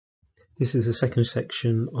This is the second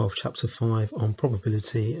section of chapter 5 on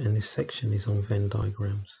probability, and this section is on Venn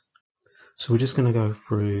diagrams. So we're just going to go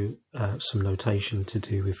through some notation to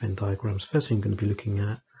do with Venn diagrams. First thing I'm going to be looking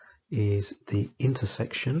at is the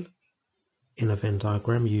intersection in a Venn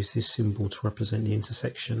diagram. Use this symbol to represent the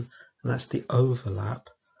intersection, and that's the overlap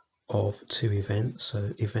of two events,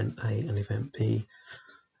 so event A and event B,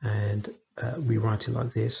 and we write it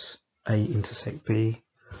like this: A intersect B.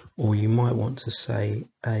 Or you might want to say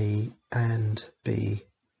A and B,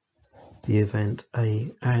 the event A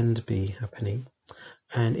and B happening.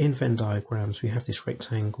 And in Venn diagrams, we have this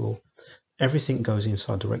rectangle. Everything goes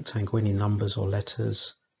inside the rectangle, any numbers or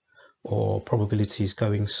letters or probabilities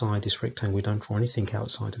go inside this rectangle. We don't draw anything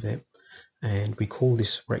outside of it. And we call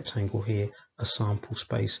this rectangle here a sample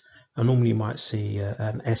space. And normally you might see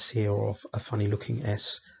an S here, or a funny looking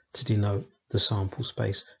S to denote the sample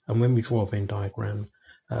space. And when we draw a Venn diagram,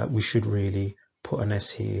 we should really put an S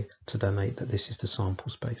here to denote that this is the sample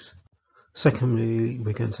space. Secondly,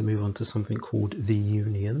 we're going to move on to something called the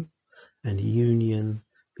union. And the union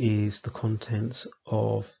is the contents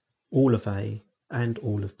of all of A and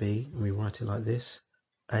all of B. And we write it like this: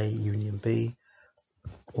 A union B.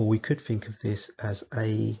 Or we could think of this as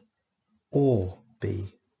A or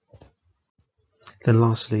B. Then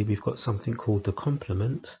lastly, we've got something called the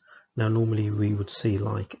complement. Now normally we would see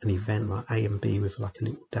like an event like A and B with like a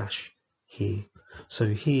little dash here. So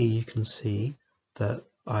here you can see that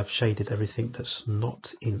I've shaded everything that's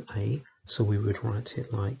not in A. So we would write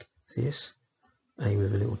it like this: A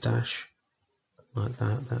with a little dash like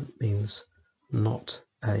that. That means not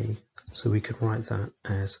A. So we could write that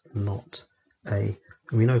as not A.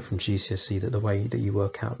 And we know from GCSE that the way that you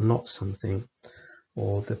work out not something,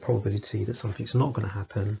 or the probability that something's not going to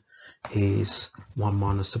happen, is 1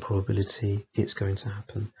 minus the probability it's going to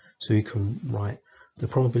happen. So you can write the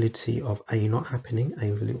probability of A not happening,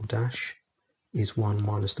 A with a little dash, is 1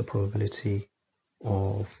 minus the probability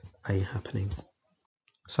of A happening.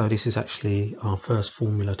 So this is actually our first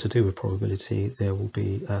formula to do with probability. There will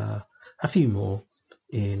be a few more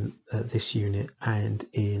in this unit and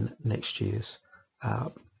in next year's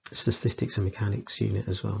statistics and mechanics unit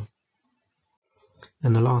as well.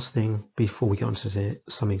 And the last thing before we get on to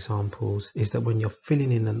some examples is that when you're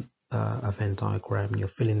filling in a Venn diagram, you're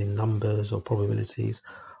filling in numbers or probabilities,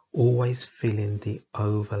 always fill in the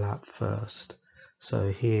overlap first. So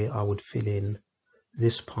here I would fill in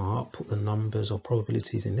this part, put the numbers or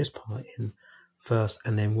probabilities in this part in first,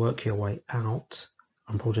 and then work your way out.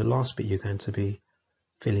 And probably the last bit you're going to be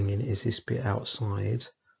filling in is this bit outside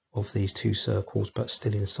of these two circles, but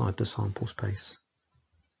still inside the sample space.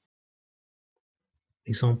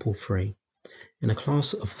 Example 3. In a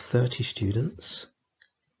class of 30 students,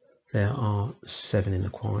 there are 7 in the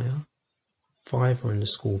choir, 5 are in the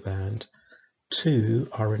school band, 2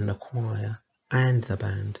 are in the choir and the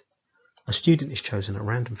band. A student is chosen at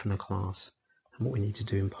random from the class, and what we need to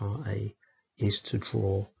do in part A is to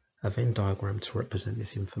draw a Venn diagram to represent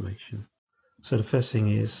this information. So the first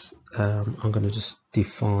thing is I'm going to just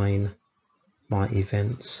define my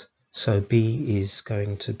events. So B is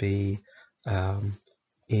going to be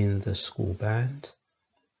in the school band,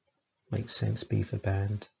 makes sense, B for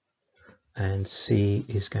band, and C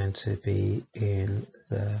is going to be in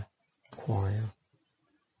the choir.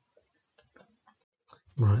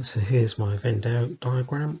 Right, so here's my Venn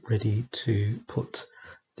diagram ready to put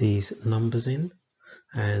these numbers in,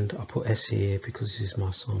 and I put S here because this is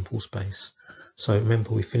my sample space. So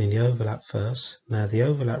remember, we fill in the overlap first. Now the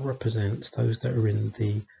overlap represents those that are in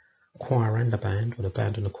the choir and the band, or the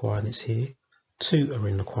band and the choir, and it's here. 2 are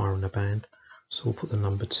in the choir and the band, so we'll put the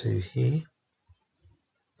number 2 here.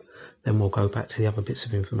 Then we'll go back to the other bits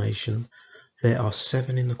of information. There are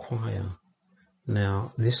 7 in the choir.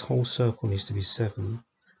 Now this whole circle needs to be 7,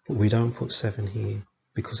 but we don't put 7 here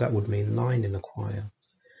because that would mean 9 in the choir.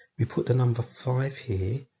 We put the number 5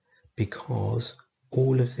 here because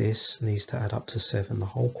all of this needs to add up to 7. The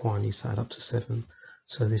whole choir needs to add up to 7,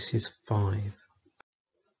 so this is 5.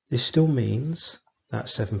 This still means that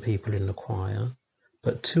 7 people in the choir,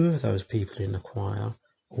 but 2 of those people in the choir are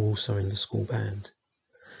also in the school band.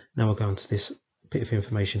 Now we'll go on to this bit of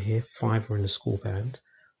information here. 5 are in the school band.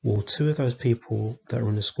 Well, 2 of those people that are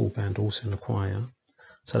in the school band are also in the choir,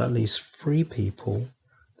 so that leaves 3 people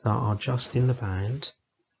that are just in the band,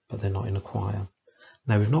 but they're not in the choir.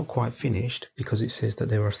 Now we've not quite finished because it says that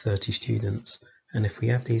there are 30 students, and if we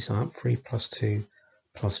add these up, 3 plus 2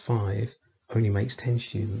 plus 5 only makes 10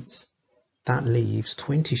 students. That leaves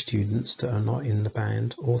 20 students that are not in the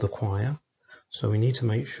band or the choir, so we need to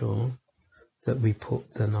make sure that we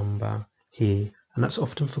put the number here, and that's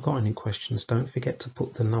often forgotten in questions. Don't forget to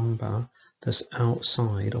put the number that's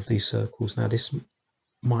outside of these circles. Now this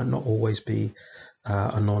might not always be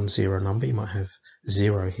a non-zero number. You might have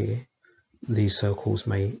 0 here. These circles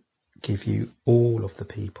may give you all of the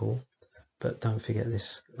people, but don't forget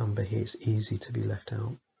this number here is easy to be left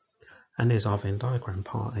out. And there's our Venn diagram.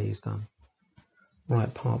 Part A is done.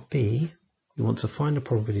 Right, part B, you want to find the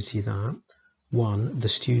probability that 1, the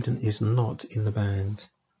student is not in the band.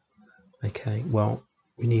 Okay, well,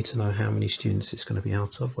 we need to know how many students it's going to be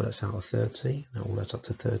out of. Well, that's out of 30. Now all that's up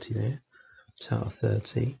to 30 there. It's out of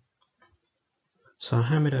 30. So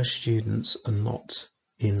how many of those students are not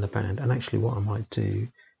in the band? And actually what I might do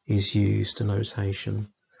is use the notation.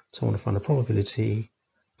 So I want to find the probability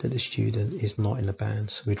that the student is not in the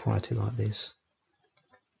band. So we'd write it like this.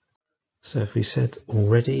 So if we said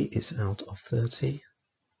already it's out of 30.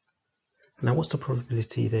 Now what's the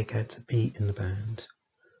probability they're going to be in the band?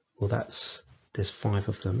 Well, there's 5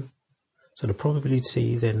 of them. So the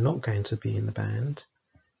probability they're not going to be in the band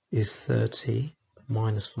is 30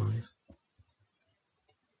 minus 5.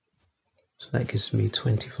 So that gives me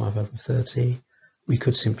 25 over 30. We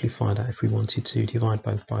could simplify that if we wanted to, divide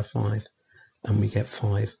both by 5, and we get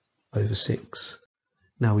 5 over 6.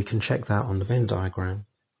 Now we can check that on the Venn diagram,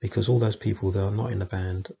 because all those people that are not in the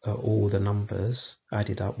band are all the numbers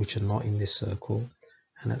added up which are not in this circle,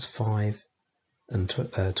 and that's 5 and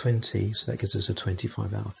 20, so that gives us a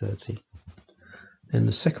 25 out of 30. Then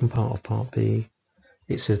the second part of part B,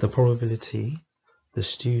 it says the probability the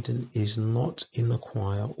student is not in the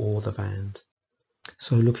choir or the band.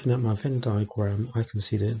 So looking at my Venn diagram, I can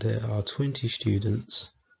see that there are 20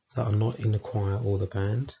 students that are not in the choir or the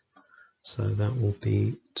band. So that will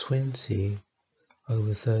be 20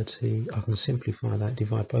 over 30. I can simplify that,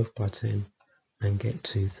 divide both by 10 and get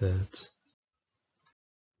 2/3.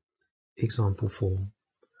 Example 4.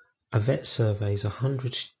 A vet surveys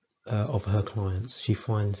 100 of her clients. She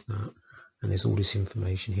finds that, and there's all this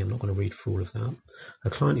information here. I'm not going to read through all of that. A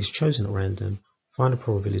client is chosen at random. Find a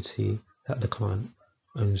probability that the client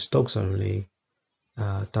owns dogs only,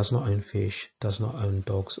 does not own fish, does not own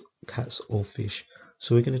dogs, cats or fish.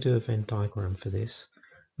 So we're going to do a Venn diagram for this.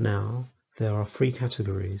 Now there are 3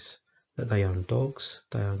 categories: that they own dogs,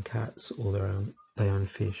 they own cats, or they own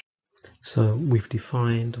fish. So we've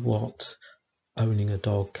defined what owning a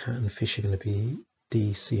dog, cat and fish are going to be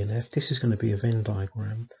D, C and F. This is going to be a Venn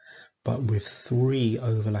diagram, but with 3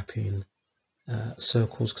 overlapping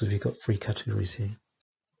circles, because we've got 3 categories here.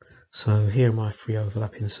 So here are my 3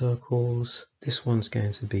 overlapping circles. This one's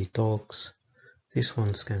going to be dogs, this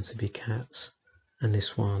one's going to be cats, and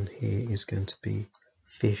this one here is going to be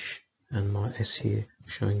fish, and my S here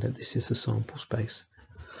showing that this is the sample space.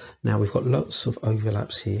 Now we've got lots of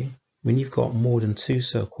overlaps here. When you've got more than 2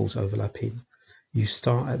 circles overlapping, you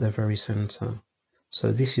start at the very center.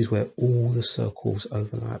 So this is where all the circles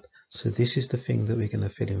overlap. So this is the thing that we're going to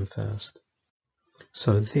fill in first.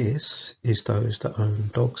 So this is those that own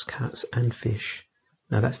dogs, cats and fish.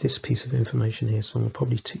 Now that's this piece of information here, so I'm going to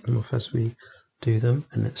probably tick them off as we do them,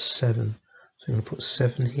 and that's 7. So I'm going to put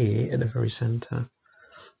 7 here at the very center.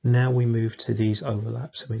 Now we move to these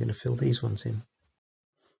overlaps, and we're going to fill these ones in.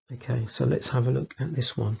 Okay, so let's have a look at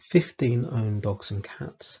this one. 15 own dogs and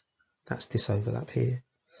cats. That's this overlap here.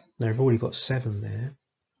 Now we've already got 7 there,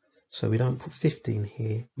 so we don't put 15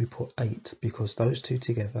 here, we put 8, because those 2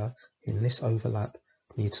 together in this overlap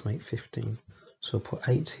need to make 15. So we'll put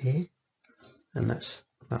 8 here, and that's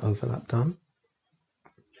that overlap done.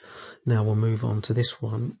 Now we'll move on to this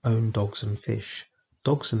one, own dogs and fish.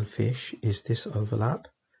 Dogs and fish is this overlap.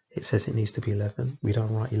 It says it needs to be 11. We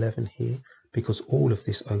don't write 11 here because all of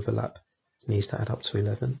this overlap needs to add up to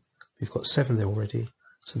 11. We've got 7 there already,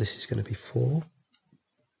 so this is going to be 4.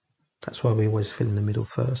 That's why we always fill in the middle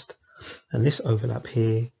first. And this overlap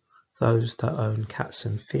here, those that own cats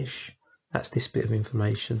and fish, that's this bit of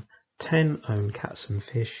information. 10 own cats and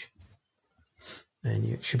fish. And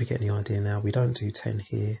you should be getting the idea now. We don't do 10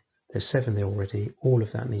 here. There's 7 there already. All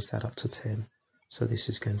of that needs to add up to 10. So this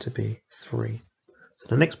is going to be 3. So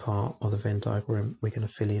the next part of the Venn diagram we're going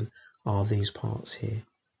to fill in are these parts here.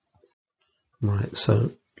 Right,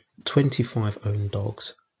 so 25 own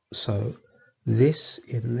dogs. So this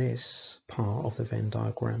in this part of the Venn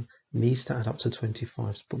diagram needs to add up to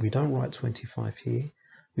 25, but we don't write 25 here.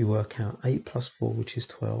 We work out 8 plus 4, which is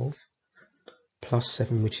 12, plus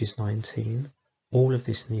 7, which is 19. All of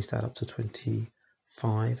this needs to add up to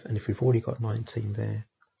 25, and if we've already got 19 there,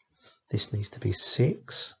 this needs to be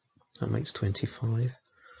 6. That makes 25.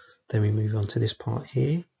 Then we move on to this part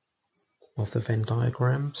here of the Venn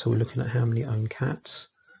diagram. So we're looking at how many own cats.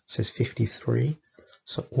 It says 53.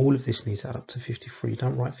 So all of this needs to add up to 53.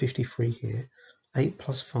 Don't write 53 here. 8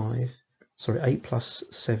 plus 5, sorry, 8 plus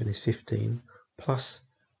 7 is 15, plus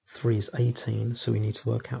 3 is 18, so we need to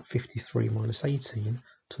work out 53 minus 18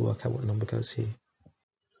 to work out what number goes here.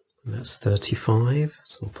 And that's 35,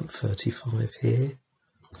 so we'll put 35 here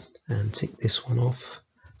and tick this one off.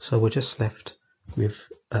 So we're just left with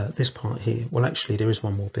this part here. Well, actually there is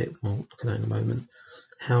one more bit, we'll look at that in a moment.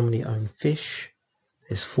 How many own fish?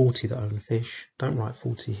 There's 40 that own fish. Don't write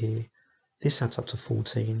 40 here. This adds up to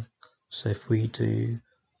 14. So if we do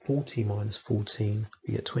 40 minus 14,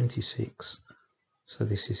 we get 26. So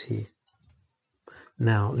this is here.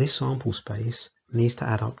 Now this sample space needs to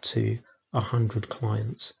add up to 100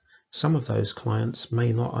 clients. Some of those clients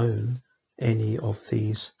may not own any of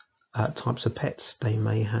these types of pets. They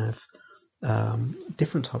may have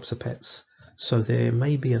different types of pets. So there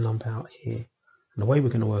may be a number out here. And the way we're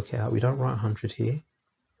going to work it out, we don't write 100 here.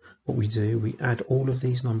 What we do, we add all of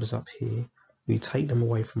these numbers up here, we take them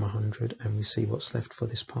away from 100, and we see what's left for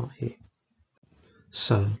this part here.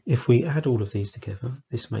 So if we add all of these together,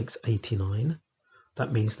 this makes 89.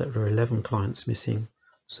 That means that there are 11 clients missing,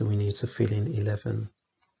 so we need to fill in 11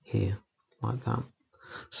 here, like that.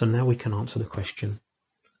 So now we can answer the question.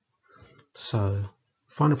 So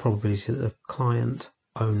find a probability that the client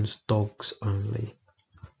owns dogs only.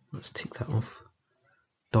 Let's tick that off.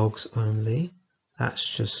 Dogs only. That's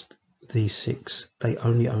just these 6. They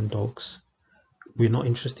only own dogs. We're not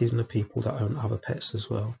interested in the people that own other pets as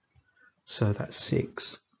well. So that's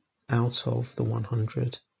 6 out of the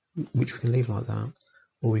 100, which we can leave like that,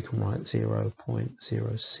 or we can write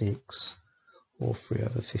 0.06 or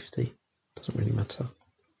 3/50. Doesn't really matter.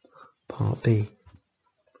 Part B.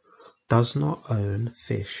 Does not own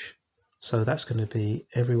fish. So that's going to be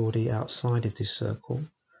everybody outside of this circle.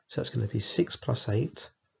 So that's going to be 6 plus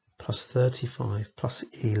 8 plus 35 plus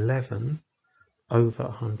 11 over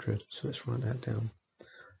 100. So let's write that down.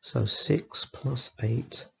 So 6 plus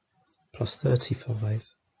 8 plus 35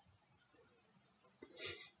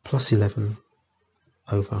 plus 11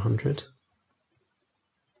 over 100.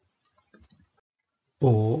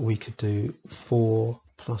 Or we could do 4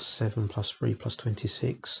 plus 7 plus 3 plus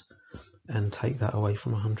 26 and take that away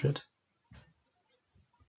from 100.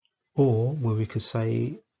 Or where we could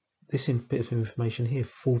say this bit of information here,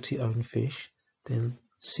 40 own fish, then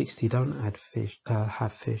 60 don't have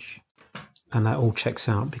fish. And that all checks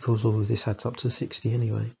out because all of this adds up to 60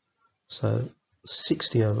 anyway. So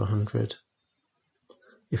 60 over 100.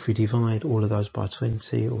 If we divide all of those by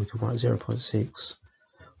 20, or we can write 0.6,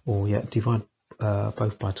 or divide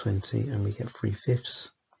both by 20 and we get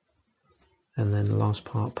 3/5. And then the last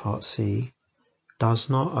part, part C, does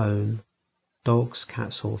not own dogs,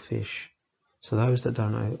 cats or fish. So those that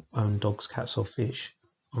don't own dogs, cats or fish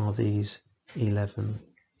are these 11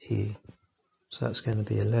 here. So that's going to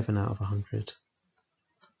be 11 out of 100,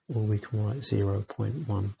 or we can write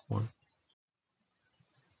 0.11.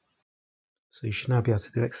 So you should now be able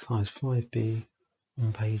to do exercise 5B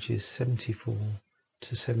on pages 74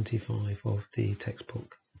 to 75 of the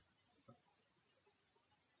textbook.